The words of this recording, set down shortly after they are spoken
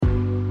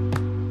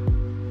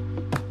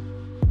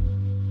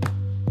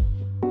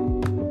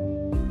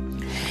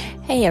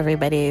Hey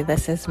everybody,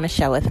 this is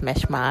Michelle with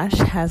Mishmash.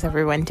 How's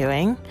everyone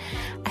doing?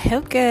 I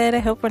hope good, I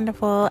hope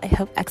wonderful, I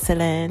hope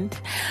excellent.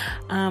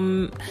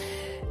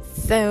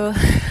 So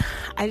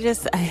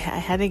I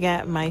had to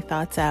get my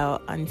thoughts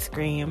out on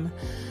Scream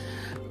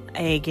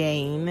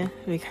again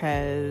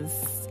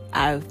because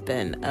I've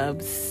been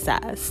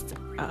obsessed.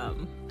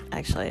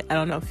 Actually, I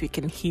don't know if you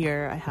can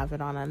hear, I have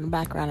it on in the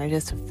background. I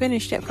just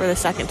finished it for the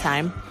second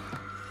time.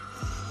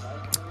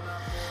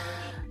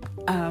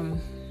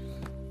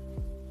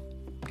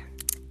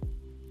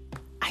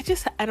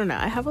 I don't know.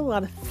 I have a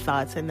lot of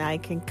thoughts and I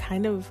can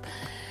kind of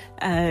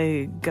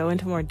go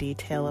into more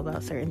detail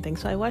about certain things.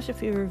 So I watched a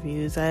few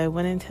reviews. I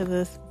went into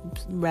this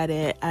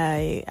Reddit.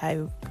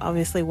 I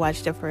obviously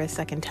watched it for a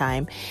second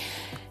time.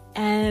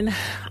 And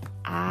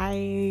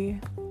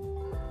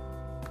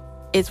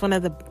it's one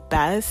of the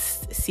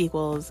best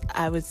sequels.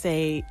 I would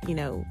say,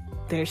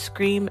 there's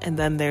Scream and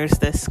then there's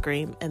this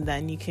Scream. And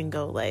then you can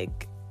go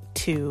like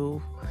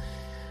to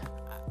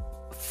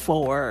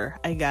 4,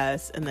 I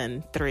guess, and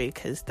then 3,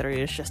 because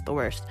 3 is just the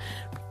worst.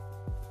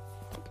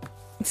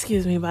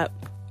 Excuse me, but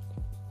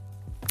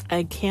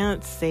I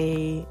can't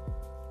say.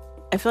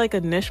 I feel like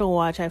initial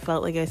watch, I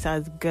felt like I saw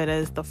as good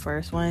as the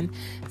first one.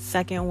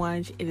 Second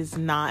watch, it is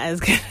not as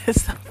good as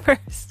the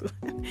first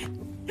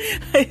one.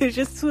 I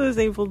just was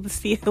able to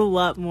see a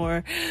lot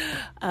more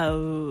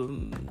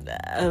of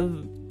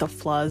the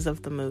flaws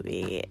of the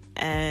movie,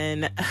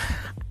 and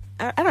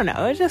I don't know.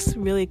 I was just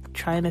really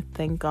trying to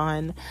think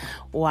on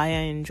why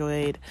I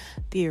enjoyed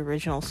the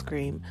original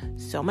Scream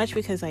so much,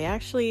 because I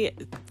actually,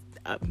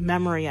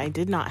 memory I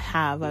did not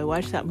have. I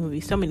watched that movie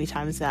so many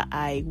times that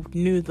I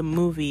knew the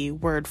movie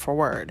word for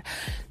word.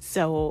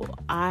 So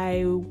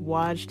I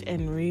watched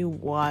and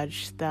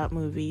rewatched that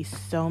movie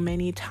so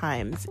many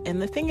times.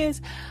 And the thing is,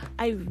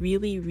 I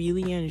really,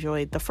 really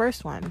enjoyed the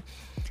first one.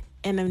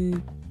 And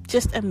I'm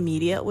just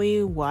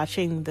immediately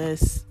watching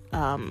this,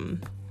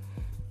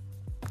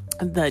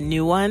 the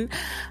new one,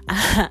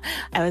 I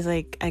was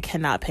like, I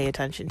cannot pay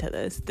attention to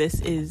this. This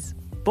is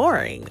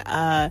boring.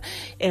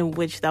 In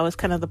which that was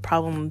kind of the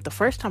problem the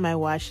first time I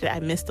watched it.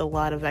 I missed a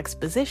lot of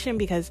exposition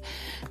because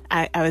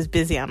I was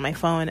busy on my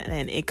phone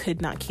and it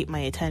could not keep my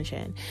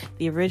attention.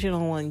 The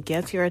original one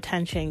gets your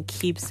attention,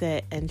 keeps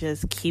it, and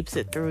just keeps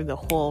it through the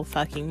whole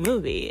fucking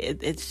movie.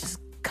 It's just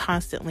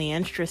constantly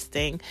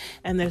interesting,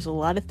 and there's a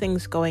lot of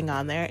things going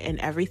on there, and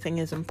everything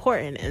is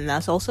important. And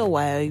that's also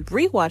why I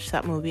rewatch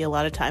that movie a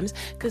lot of times,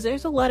 because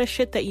there's a lot of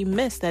shit that you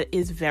miss that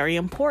is very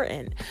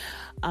important.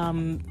 I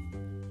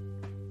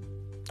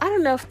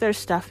don't know if there's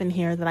stuff in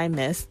here that I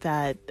missed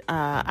that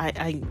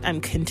I'm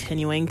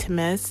continuing to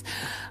miss,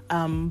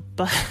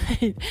 but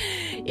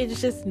it's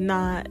just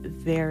not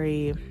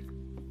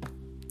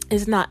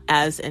it's not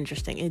as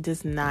interesting. It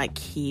does not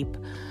keep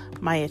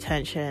my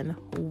attention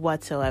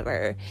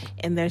whatsoever,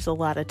 and there's a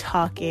lot of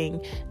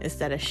talking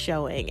instead of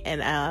showing.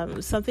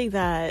 And something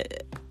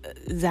that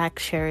Zach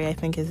Sherry, I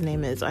think his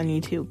name is, on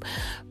YouTube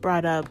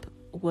brought up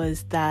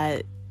was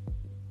that,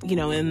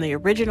 in the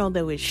original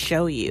they would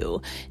show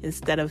you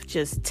instead of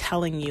just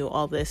telling you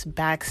all this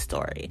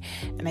backstory.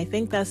 And I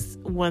think that's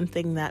one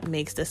thing that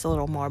makes this a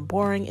little more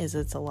boring, is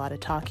it's a lot of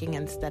talking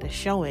instead of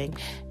showing.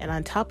 And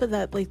on top of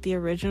that, like the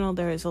original,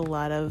 there is a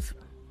lot of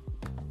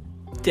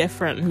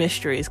different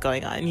mysteries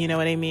going on, you know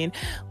what I mean?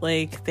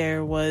 Like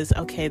there's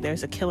a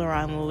killer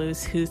on the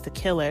loose. Who's the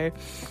killer?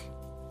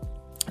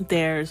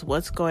 There's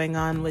what's going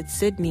on with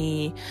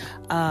Sydney.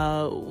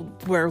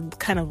 We're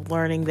kind of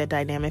learning the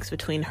dynamics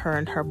between her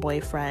and her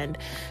boyfriend.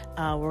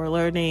 We're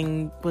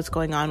learning what's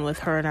going on with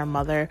her and her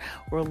mother.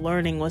 We're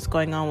learning what's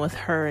going on with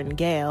her and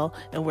Gail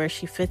and where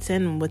she fits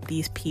in with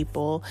these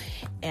people.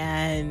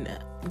 And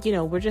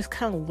we're just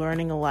kind of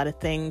learning a lot of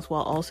things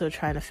while also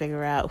trying to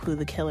figure out who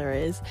the killer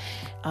is.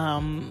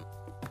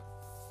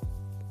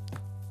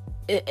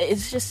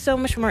 It's just so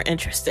much more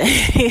interesting.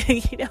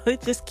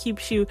 It just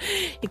keeps you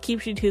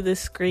to the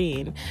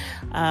screen,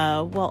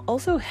 while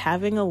also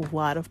having a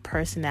lot of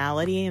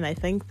personality. And I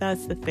think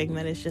that's the thing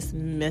that is just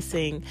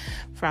missing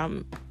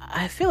from,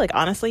 I feel like,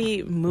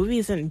 honestly,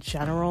 movies in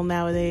general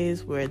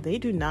nowadays, where they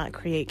do not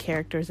create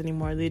characters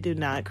anymore. They do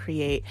not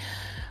create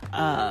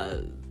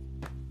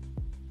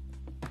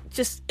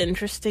just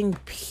interesting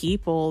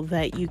people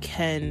that you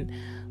can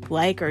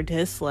like or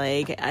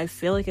dislike. I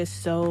feel like it's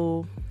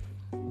so,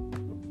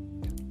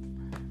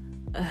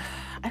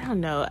 I don't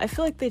know. I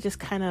feel like they just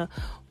kind of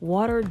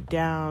watered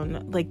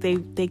down. Like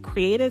they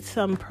created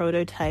some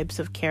prototypes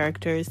of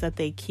characters that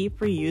they keep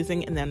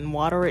reusing and then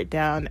water it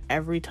down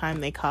every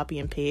time they copy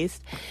and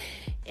paste.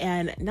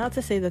 And not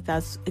to say that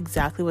that's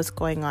exactly what's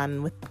going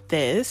on with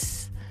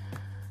this.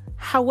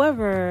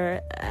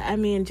 However, I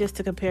mean, just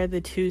to compare the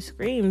two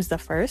Screams, the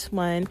first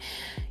one,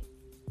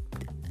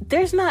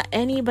 there's not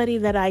anybody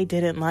that I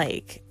didn't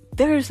like.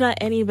 There's not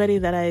anybody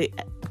that I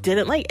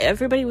didn't like.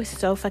 Everybody was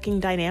so fucking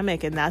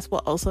dynamic, and that's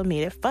what also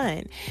made it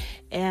fun.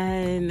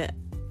 And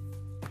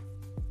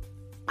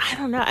I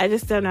don't know. I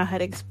just don't know how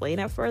to explain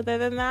it further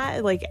than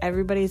that. Like,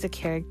 everybody's a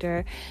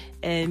character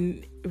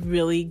and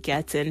really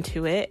gets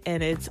into it,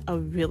 and it's a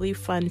really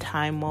fun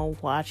time while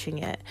watching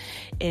it.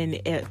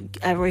 And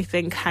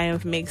everything kind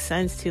of makes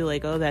sense too.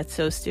 Like, oh, that's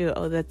so Stu.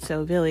 Oh, that's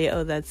so Billy.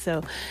 Oh, that's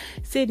so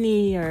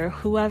Sydney or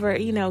whoever,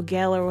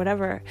 Gail or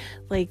whatever.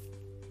 Like,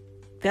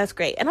 that's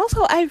great. And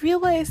also, I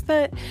realized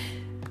that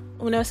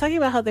when I was talking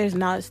about how there's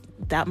not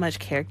that much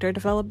character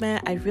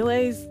development, I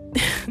realized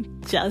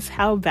just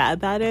how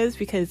bad that is,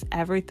 because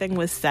everything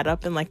was set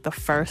up in like the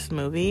first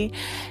movie,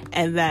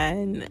 and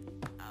then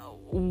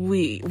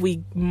we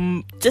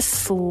just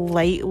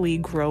slightly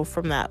grow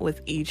from that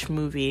with each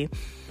movie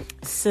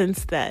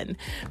since then,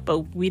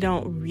 but we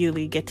don't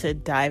really get to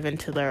dive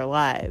into their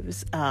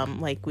lives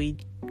like we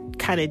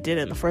kind of did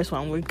in the first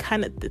one.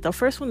 The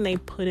first one, they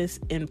put us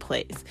in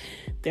place.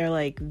 They're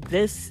like,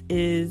 this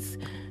is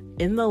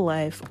in the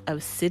life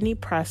of Sidney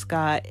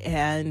Prescott,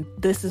 and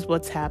this is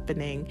what's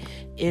happening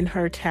in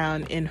her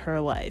town, in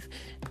her life.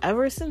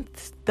 Ever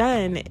since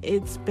then,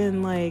 it's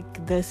been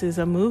like, this is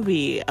a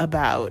movie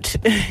about,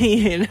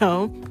 and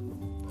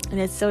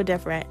it's so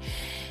different.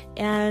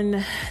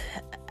 And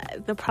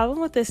the problem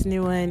with this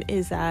new one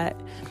is that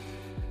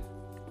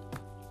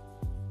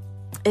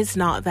it's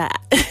not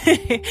that.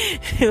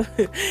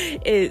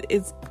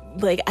 It's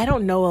like, I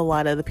don't know a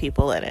lot of the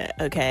people in it,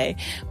 okay?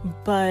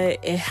 But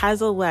it has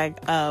a leg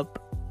up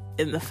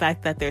in the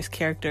fact that there's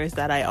characters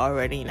that I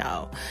already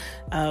know.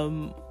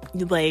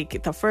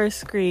 Like the first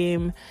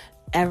Scream,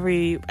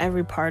 every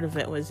part of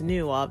it was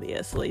new,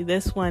 obviously.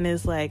 This one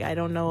is like, I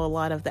don't know a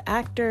lot of the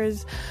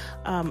actors.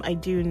 I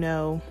do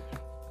know,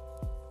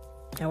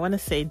 I want to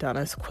say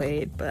Dennis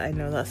Quaid, but I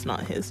know that's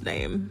not his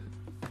name.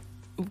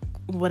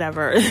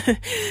 Whatever.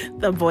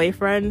 The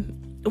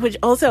boyfriend, which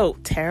also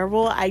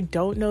terrible. I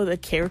don't know the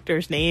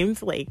characters'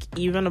 names. Like,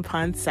 even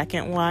upon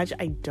second watch,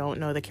 I don't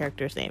know the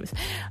characters' names.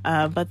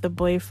 But the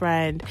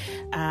boyfriend,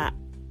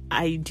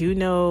 I do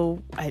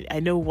know,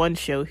 I know one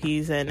show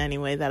he's in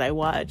anyway that I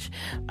watch.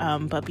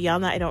 But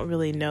beyond that, I don't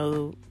really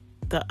know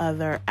the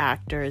other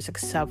actors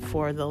except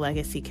for the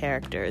legacy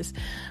characters.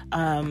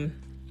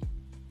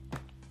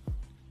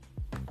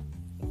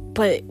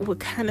 But what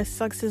kind of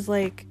sucks is,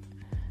 like,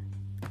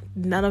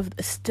 none of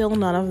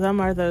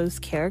them are those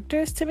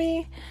characters to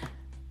me.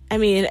 I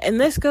mean, and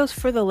this goes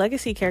for the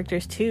legacy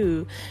characters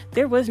too.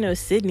 There was no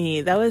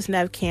Sydney. That was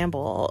Neve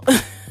Campbell.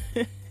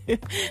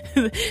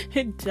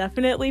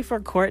 Definitely for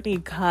Courtney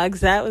Cox,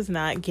 that was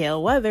not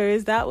Gale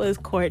Weathers. That was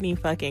Courtney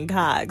fucking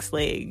Cox.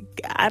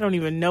 Like, I don't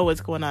even know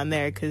what's going on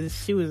there, because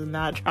she was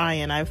not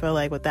trying, I feel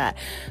like, with that.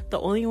 The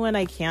only one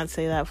I can't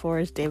say that for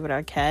is David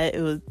Arquette.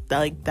 It was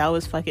like, that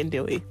was fucking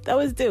Dewey. That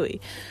was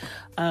Dewey.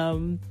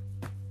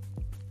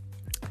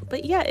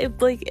 But yeah,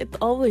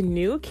 all the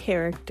new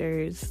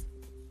characters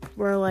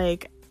were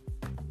like,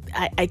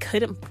 I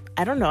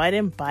don't know, I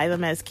didn't buy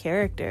them as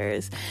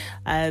characters.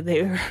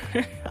 They were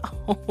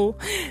all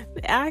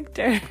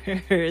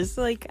actors.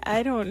 Like,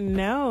 I don't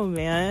know,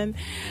 man.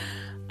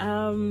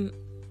 But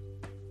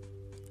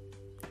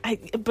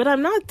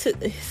I'm not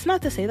it's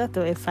not to say that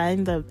though I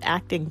find the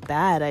acting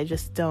bad. I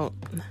just don't.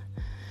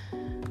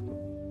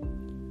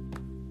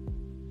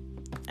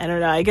 I don't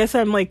know. I guess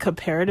I'm like,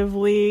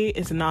 comparatively,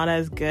 it's not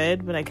as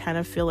good, but I kind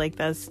of feel like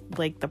that's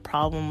like the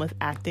problem with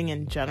acting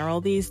in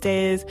general these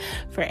days.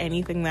 For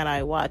anything that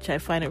I watch, I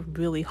find it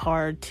really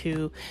hard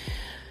to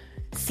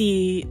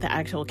see the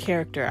actual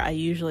character. I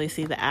usually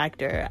see the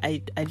actor.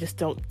 I just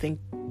don't think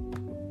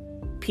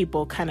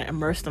people kind of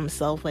immerse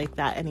themselves like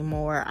that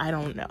anymore. I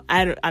don't know.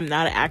 I'm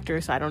not an actor,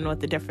 so I don't know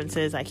what the difference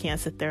is. I can't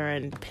sit there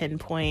and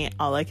pinpoint.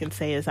 All I can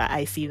say is that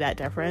I see that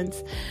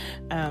difference.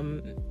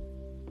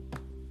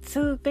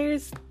 So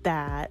there's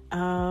that.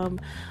 Some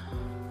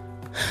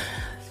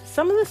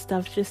of the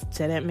stuff just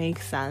didn't make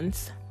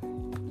sense.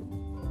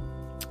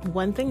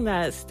 One thing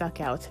that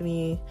stuck out to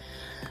me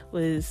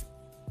was,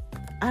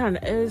 I don't know,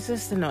 it was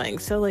just annoying.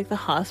 So like the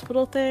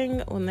hospital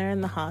thing, when they're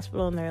in the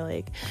hospital and they're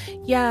like,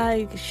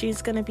 yeah,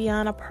 she's gonna be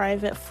on a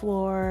private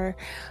floor.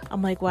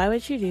 I'm like, why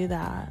would you do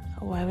that?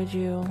 Why would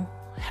you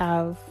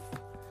have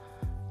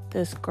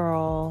this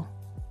girl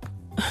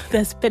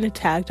that's been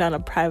attacked on a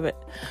private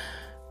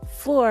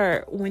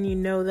floor when you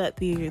know that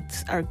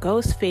these are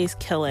ghost face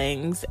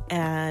killings?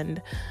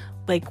 And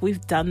like,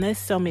 we've done this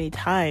so many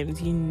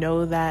times, you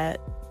know that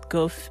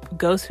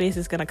Ghostface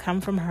is gonna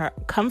come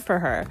for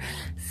her.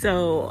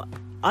 So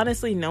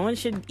honestly, no one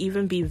should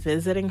even be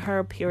visiting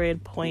her,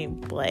 period,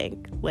 point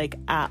blank, like,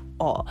 at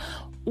all.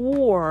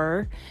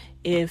 Or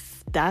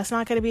if that's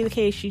not gonna be the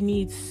case, you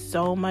need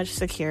so much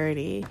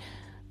security.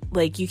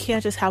 Like, you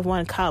can't just have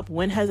one cop.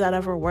 When has that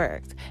ever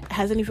worked? It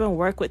hasn't even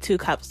worked with 2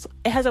 cops.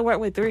 It hasn't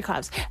worked with 3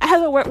 cops. It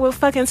hasn't worked with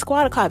fucking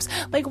squad of cops.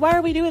 Like, why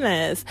are we doing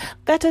this?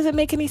 That doesn't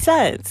make any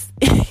sense.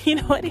 You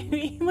know what I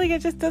mean? Like, it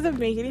just doesn't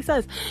make any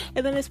sense.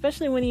 And then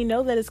especially when you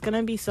know that it's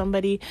gonna be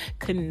somebody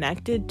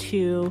connected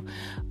to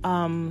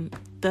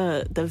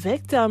the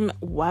victim,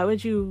 why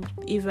would you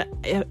even,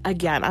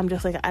 again, I'm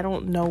just like, I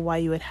don't know why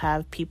you would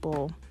have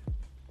people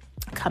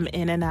come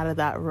in and out of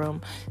that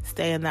room,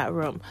 stay in that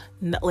room.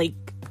 Like,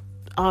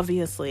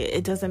 obviously,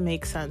 it doesn't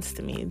make sense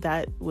to me.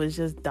 That was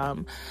just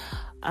dumb.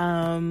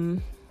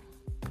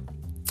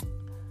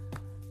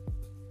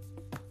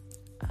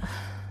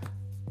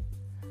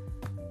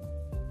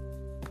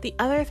 The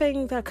other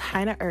thing that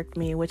kind of irked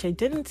me, which I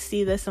didn't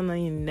see this on the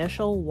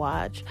initial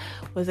watch,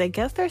 was I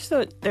guess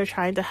they're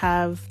trying to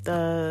have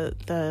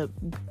the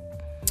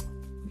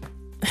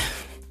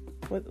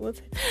what's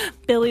it?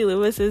 Billy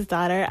Lewis's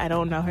daughter. I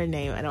don't know her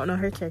name. I don't know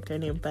her character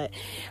name, but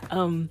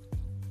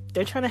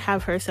they're trying to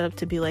have her set up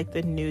to be like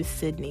the new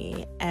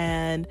Sydney,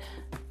 and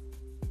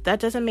that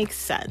doesn't make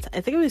sense.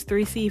 I think it was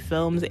 3C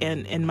Films,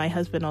 and my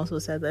husband also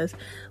said this.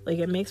 Like,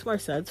 it makes more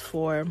sense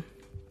for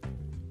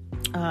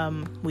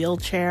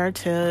Wheelchair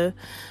to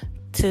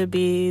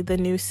be the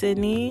new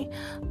Sydney.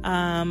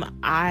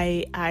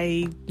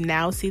 I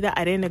now see that.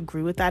 I didn't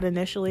agree with that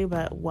initially,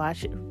 but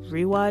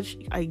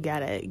rewatch, I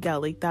get it. Yeah,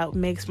 like, that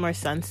makes more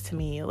sense to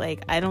me.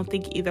 Like, I don't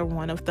think either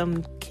one of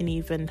them can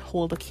even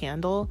hold a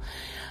candle.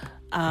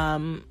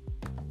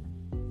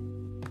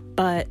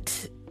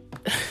 But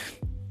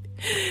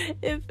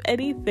if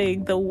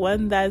anything, the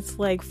one that's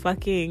like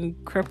fucking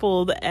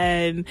crippled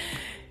and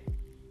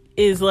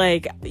is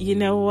like, you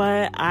know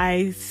what,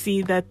 I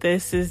see that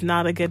this is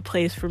not a good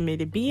place for me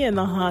to be in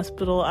the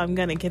hospital. I'm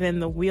gonna get in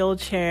the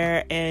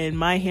wheelchair and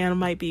my hand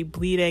might be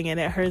bleeding and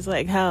it hurts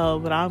like hell,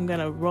 but I'm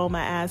gonna roll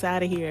my ass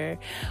out of here.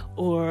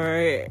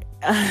 Or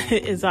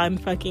is on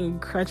fucking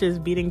crutches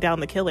beating down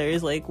the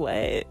killers. Like,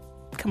 what?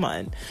 Come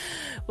on.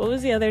 What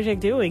was the other chick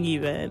doing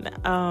even?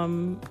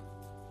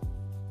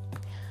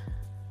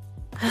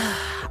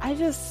 I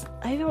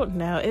don't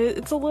know.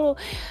 It's a little,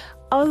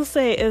 I'll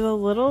say, it's a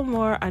little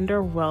more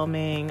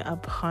underwhelming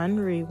upon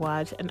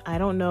rewatch, and I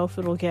don't know if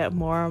it'll get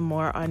more and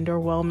more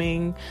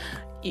underwhelming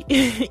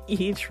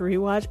each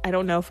rewatch. I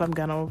don't know if I'm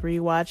gonna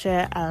rewatch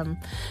it.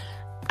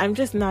 I'm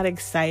just not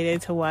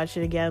excited to watch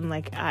it again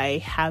like I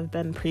have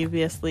been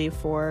previously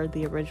for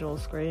the original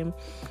Scream.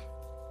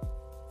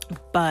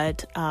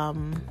 But I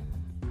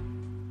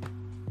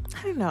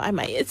don't know, I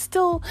might. I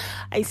still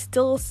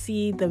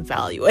see the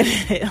value in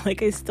it.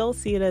 Like, I still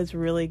see it as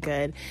really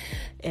good.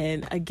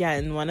 And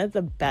again, one of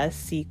the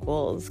best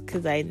sequels,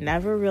 because I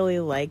never really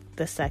liked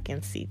the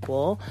second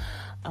sequel.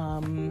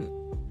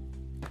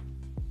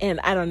 And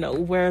I don't know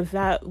where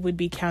that would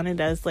be counted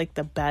as like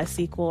the best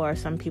sequel, or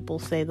some people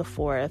say the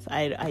fourth.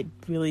 I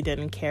really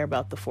didn't care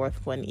about the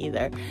fourth one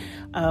either.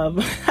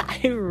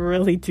 I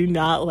really do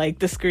not like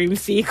the Scream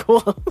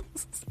sequels.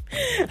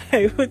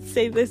 I would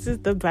say this is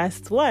the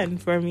best one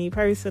for me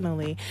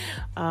personally.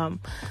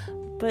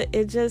 But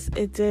it's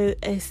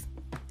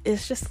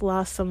just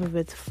lost some of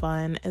its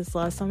fun. It's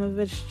lost some of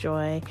its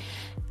joy,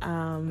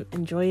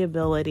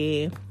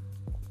 enjoyability.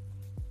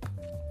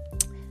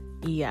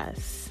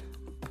 Yes.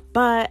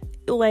 But,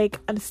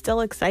 like, I'm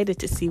still excited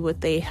to see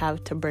what they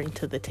have to bring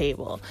to the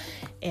table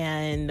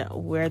and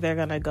where they're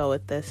going to go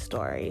with this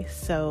story.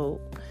 So,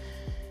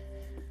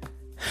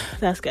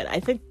 that's good. I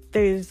think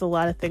there's a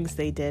lot of things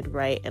they did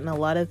right, and a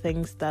lot of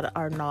things that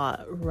are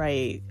not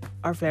right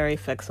are very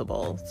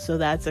fixable. So,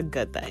 that's a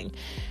good thing.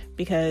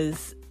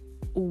 Because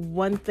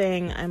one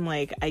thing I'm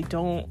like, I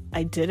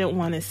didn't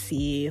want to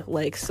see,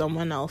 like,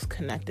 someone else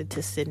connected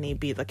to Sydney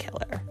be the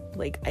killer.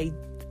 Like, I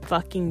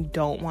fucking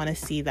don't want to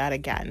see that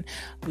again.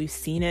 We've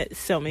seen it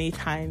so many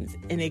times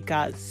and it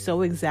got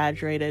so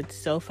exaggerated,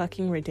 so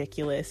fucking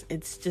ridiculous.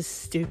 It's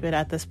just stupid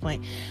at this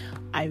point.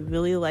 I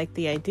really like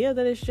the idea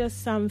that it's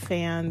just some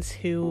fans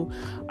who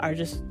are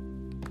just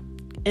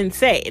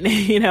insane,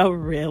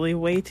 really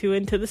way too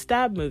into the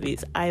stab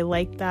movies. I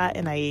like that,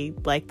 and I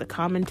like the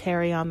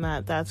commentary on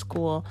that. That's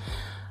cool.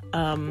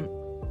 I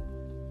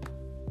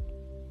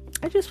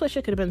just wish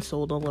it could have been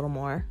sold a little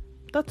more.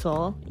 That's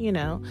all,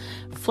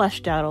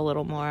 fleshed out a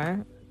little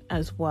more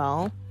as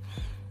well.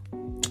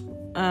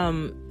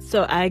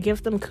 So I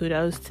give them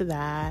kudos to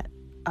that.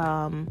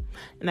 And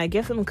I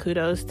give them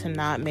kudos to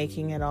not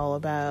making it all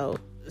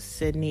about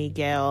Sydney,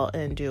 Gale,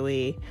 and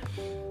Dewey,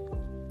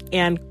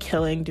 and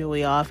killing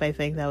Dewey off. I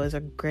think that was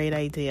a great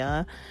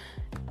idea.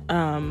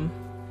 And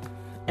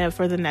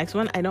for the next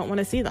one, I don't want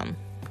to see them.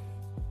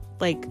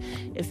 Like,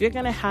 if you're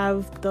gonna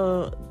have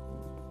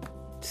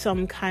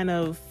some kind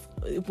of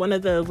one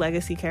of the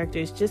legacy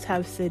characters, just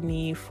have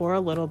Sydney for a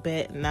little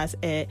bit and that's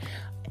it,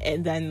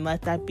 and then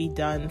let that be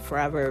done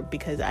forever,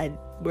 because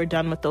we're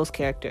done with those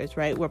characters,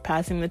 right? We're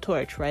passing the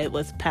torch, right?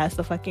 Let's pass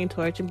the fucking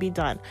torch and be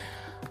done.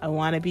 I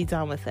want to be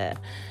done with it.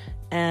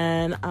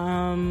 And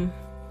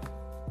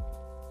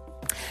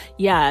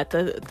yeah,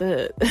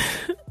 the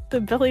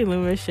the Billy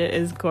Loomis shit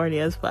is corny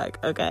as fuck,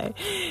 okay?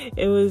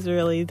 It was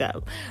really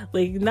dumb.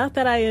 Like, not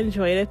that I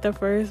enjoyed it the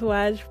first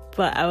watch,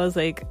 but I was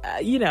like,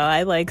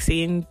 I like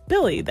seeing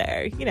Billy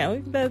there.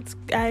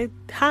 I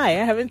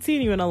haven't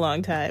seen you in a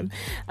long time.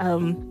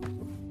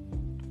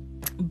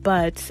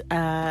 But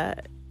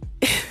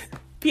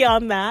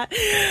beyond that,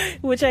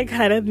 which I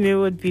kind of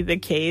knew would be the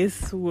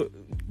case,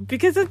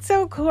 because it's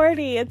so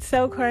corny,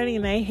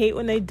 and I hate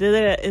when they did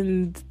it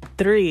in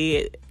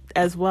 3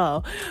 as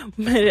well.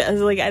 But I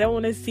was like, I don't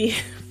want to see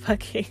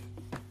fucking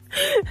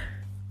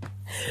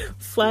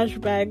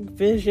flashback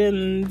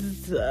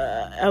visions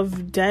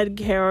of dead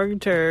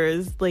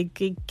characters.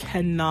 Like, it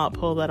cannot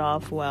pull that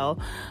off well.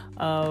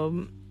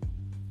 No,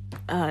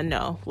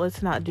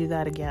 let's not do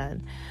that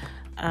again.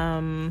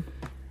 I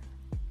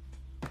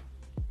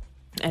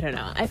don't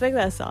know. I think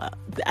that's all.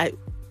 I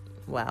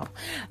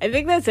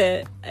think that's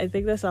it. I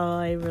think that's all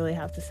I really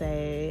have to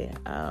say.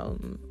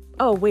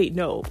 Oh wait,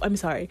 no, I'm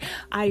sorry.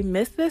 I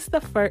missed this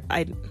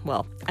I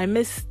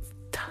missed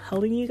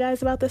telling you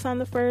guys about this on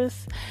the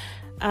first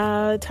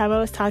time I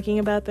was talking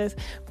about this,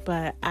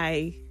 but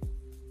I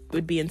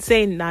would be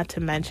insane not to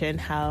mention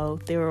how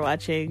they were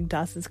watching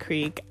Dawson's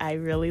Creek. I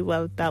really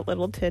loved that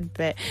little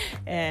tidbit,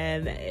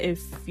 and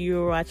if you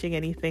were watching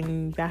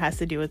anything that has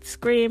to do with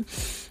Scream,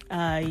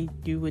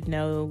 you would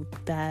know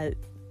that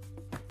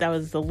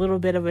was a little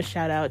bit of a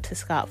shout out to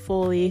Scott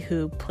Foley,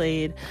 who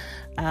played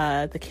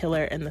the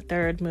killer in the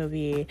third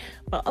movie.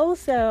 But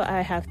also,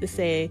 I have to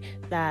say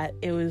that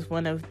it was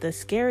one of the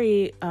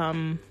scary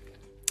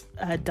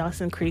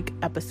Dawson Creek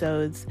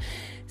episodes,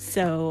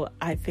 so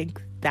I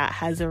think that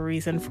has a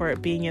reason for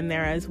it being in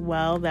there as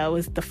well. That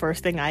was the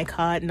first thing I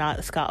caught,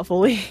 not Scott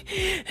Foley.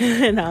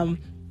 And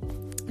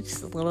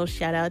just a little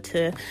shout out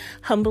to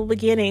Humble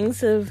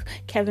Beginnings of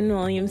Kevin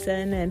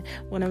Williamson, and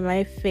one of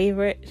my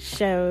favorite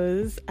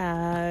shows,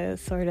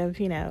 sort of,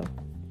 you know,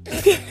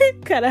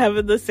 kind of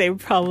having the same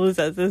problems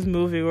as this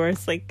movie, where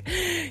it's like,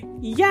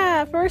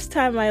 yeah, first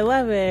time I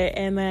love it,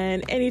 and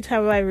then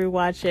anytime I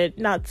rewatch it,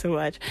 not so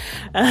much.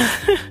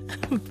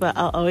 But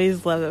I'll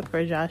always love it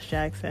for Josh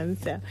Jackson.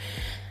 So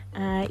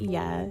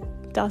yeah,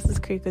 Dawson's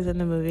Creek was in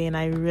the movie, and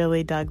I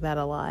really dug that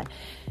a lot.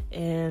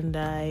 And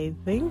I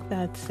think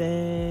that's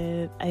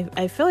it.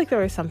 I feel like there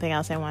was something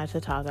else I wanted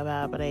to talk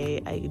about, but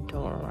I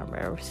don't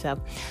remember.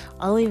 So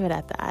I'll leave it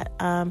at that.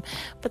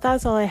 But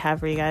that's all I have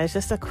for you guys.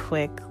 Just a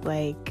quick,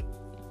 like,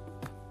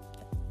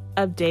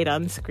 update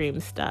on Scream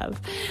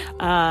stuff.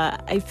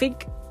 I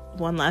think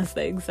one last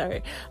thing,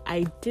 sorry.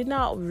 I did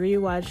not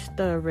rewatch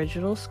the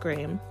original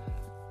Scream,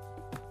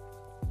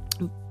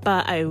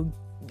 but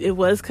it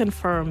was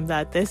confirmed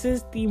that this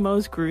is the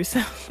most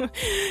gruesome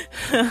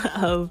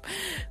of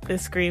the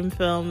Scream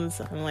films.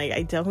 I'm like,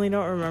 I definitely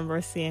don't remember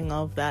seeing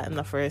all of that in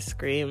the first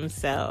Scream.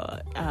 So,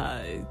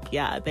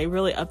 yeah, they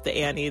really upped the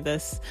ante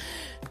this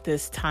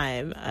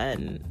time.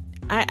 And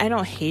I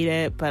don't hate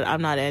it, but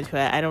I'm not into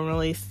it. I don't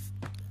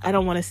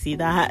want to see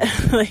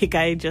that. Like,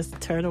 I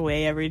just turn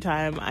away every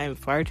time. I'm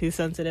far too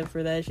sensitive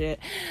for that shit.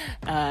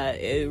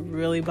 It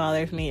really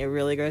bothers me. It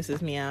really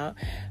grosses me out.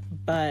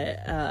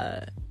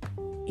 But,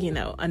 you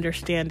know,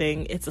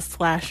 understanding it's a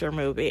slasher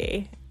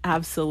movie,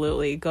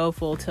 absolutely go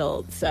full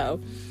tilt.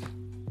 So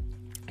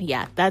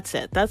yeah, that's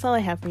it. That's all I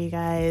have for you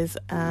guys.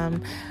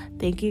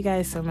 Thank you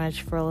guys so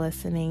much for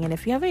listening, and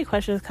if you have any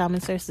questions,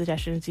 comments, or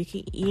suggestions, you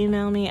can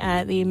email me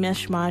at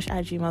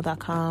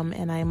themishmash@gmail.com,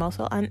 and I am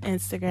also on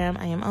Instagram.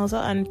 I am also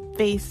on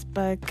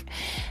Facebook,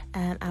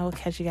 and I will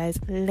catch you guys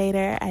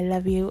later. I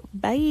love you.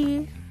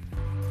 Bye.